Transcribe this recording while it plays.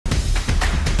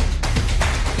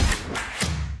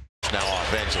now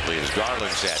offensively as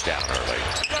Garland sat down early.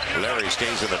 Larry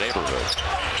stays in the neighborhood.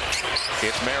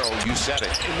 It's Merrill, you said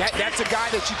it. And that's a guy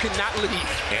that you cannot leave.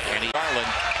 And Garland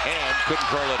and couldn't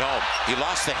curl it home. He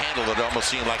lost the handle. It almost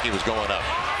seemed like he was going up.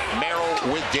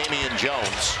 Merrill with Damian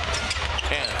Jones.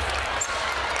 And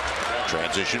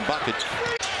transition bucket.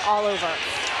 All over.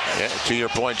 Yeah, to your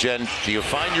point, Jen, do you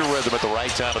find your rhythm at the right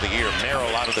time of the year?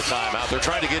 Merrill out of the timeout. They're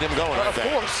trying to get him going, aren't they?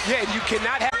 Of course. Yeah, you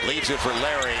cannot have... Leaves it for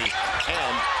Larry,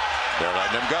 and they're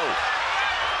letting him go.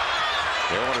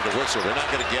 They wanted to whistle. They're not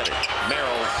going to get it.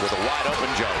 Merrill with a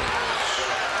wide-open Jones.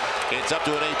 It's up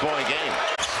to an 8-point game.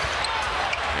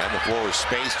 And the floor is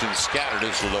spaced and scattered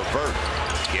as LeVert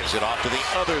gives it off to the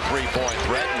other three-point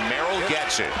threat, and Merrill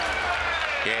gets it.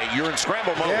 Yeah, you're in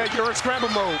scramble mode. Yeah, you're in scramble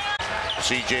mode.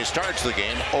 CJ starts the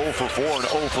game 0 for 4 and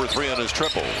 0 for 3 on his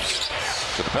triples.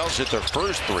 So the Pels hit their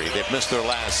first 3. They've missed their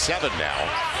last 7 now,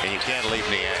 and you can't leave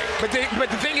Niang. But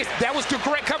the thing is, that was the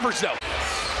correct coverage, though.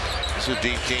 This is a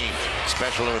deep team,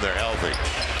 especially when they're healthy.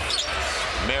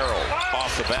 Merrill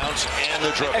off the bounce and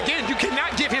the dribble. Again, you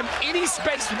cannot give him any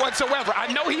space whatsoever.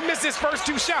 I know he missed his first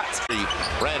 2 shots.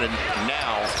 Brandon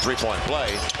now three-point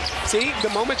play. See, the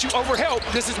moment you overhelp,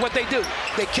 this is what they do.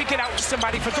 They kick it out to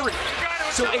somebody for 3.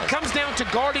 So it comes down to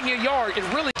guarding your yard and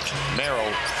really.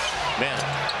 Merrill, man,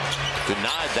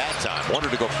 denied that time.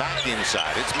 Wanted to go back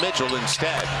inside. It's Mitchell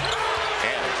instead.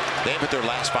 And they've hit their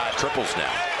last 5 triples now.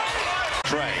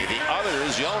 Trey, the other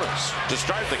is Jonas to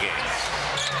start the game.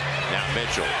 Now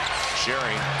Mitchell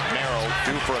sharing Merrill,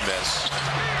 due for a miss.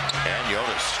 And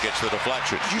Jonas gets the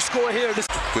deflection. You score here.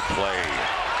 Good play.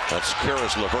 That's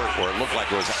Karis LeVert where it looked like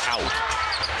it was out.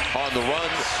 On the run,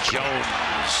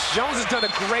 Jones. Jones has done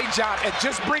a great job at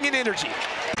just bringing energy.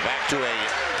 Back to a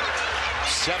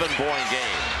 7-point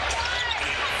game.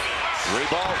 3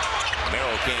 ball.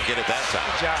 Merrill can't get it that time.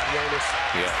 Good job, Jonas.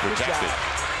 Yeah, protected.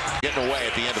 Getting away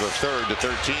at the end of the third to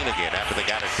 13 again after they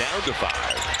got it down to 5.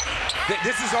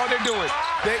 This is all they're doing.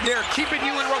 They're keeping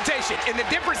you in rotation. And the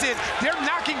difference is they're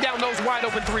knocking down those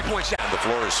wide-open 3-point shots. The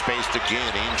floor is spaced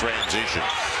again in transition.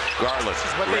 Garland. This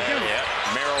is what they do. Yep.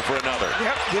 Merrill for another.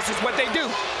 Yep, this is what they do.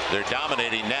 They're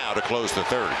dominating now to close the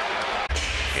third.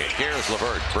 And Karis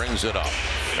LeVert brings it up.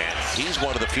 Man, he's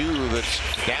one of the few that's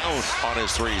down on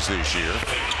his threes this year.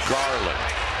 Garland.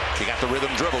 He got the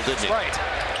rhythm dribble, didn't he? Right.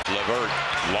 LeVert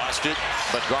lost it,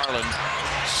 but Garland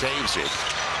saves it.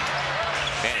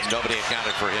 And nobody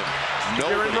accounted for him.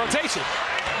 You're in rotation.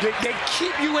 They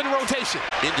keep you in rotation.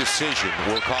 Indecision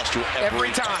will cost you every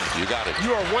time. You got it.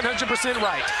 You are 100%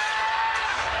 right.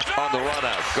 On the run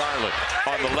out, Garland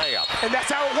on the layup. And that's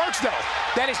how it works, though.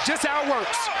 That is just how it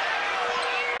works.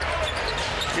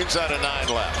 Inside of 9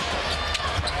 left.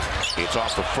 It's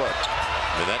off the foot.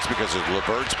 And that's because of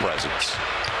LeVert's presence.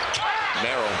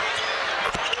 Merrill,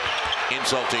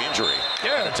 insult to injury.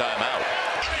 Yeah. And a timeout.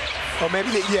 Or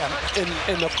maybe,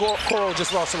 and the Coral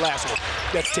just lost the last one.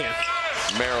 That's 10.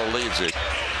 Merrill leads it.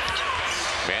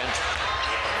 Man,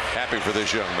 happy for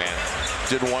this young man.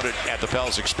 Didn't want it at the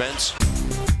Pels' expense.